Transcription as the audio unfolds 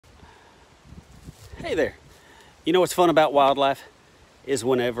Hey there. You know what's fun about wildlife is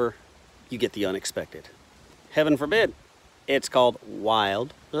whenever you get the unexpected. Heaven forbid, it's called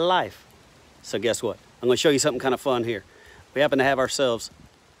wildlife. So guess what? I'm going to show you something kind of fun here. We happen to have ourselves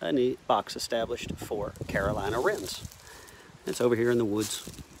a neat box established for Carolina Wrens. It's over here in the woods.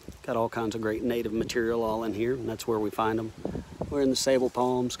 Got all kinds of great native material all in here, and that's where we find them. We're in the sable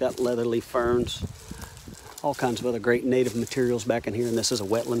palms, got leatherleaf ferns, all kinds of other great native materials back in here, and this is a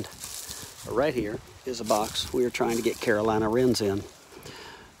wetland. But right here is a box we are trying to get Carolina Wrens in.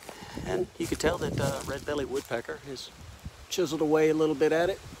 And you can tell that red-bellied woodpecker has chiseled away a little bit at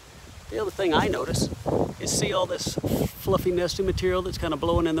it. The other thing I notice is, see all this fluffy nesting material that's kind of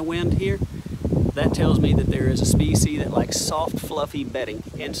blowing in the wind here? That tells me that there is a species that likes soft, fluffy bedding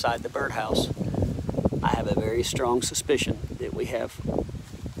inside the birdhouse. I have a very strong suspicion that we have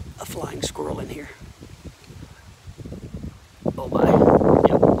a flying squirrel in here. Oh my,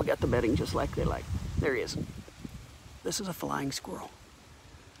 yep, we got the bedding just like they like. There he is. This is a flying squirrel.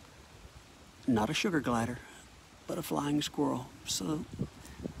 Not a sugar glider, but a flying squirrel. So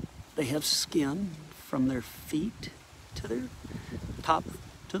they have skin from their feet to their top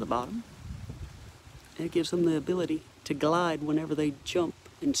to the bottom. And it gives them the ability to glide whenever they jump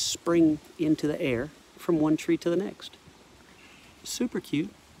and spring into the air from one tree to the next. Super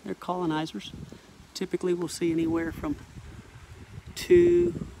cute. They're colonizers. Typically we'll see anywhere from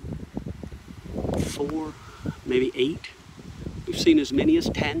 2, 4, maybe 8. We've seen as many as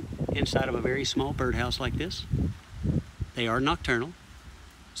 10 inside of a very small birdhouse like this. They are nocturnal,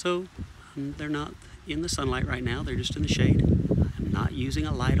 so they're not in the sunlight right now. They're just in the shade. I'm not using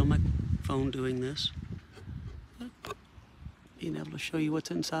a light on my phone doing this. But being able to show you what's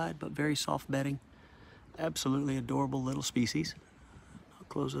inside, but very soft bedding. Absolutely adorable little species. I'll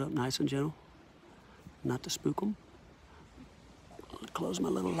close it up nice and gentle, not to spook them. I'll close my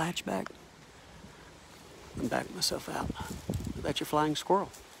little latch back and back myself out. That's your flying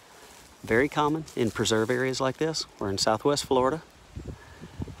squirrel. Very common in preserve areas like this. We're in Southwest Florida.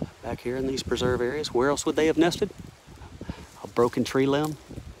 Back here in these preserve areas, where else would they have nested? A broken tree limb,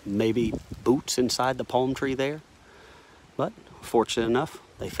 maybe boots inside the palm tree there. But fortunate enough,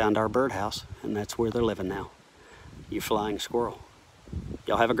 they found our birdhouse, and that's where they're living now. You flying squirrel.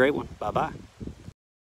 Y'all have a great one. Bye-bye.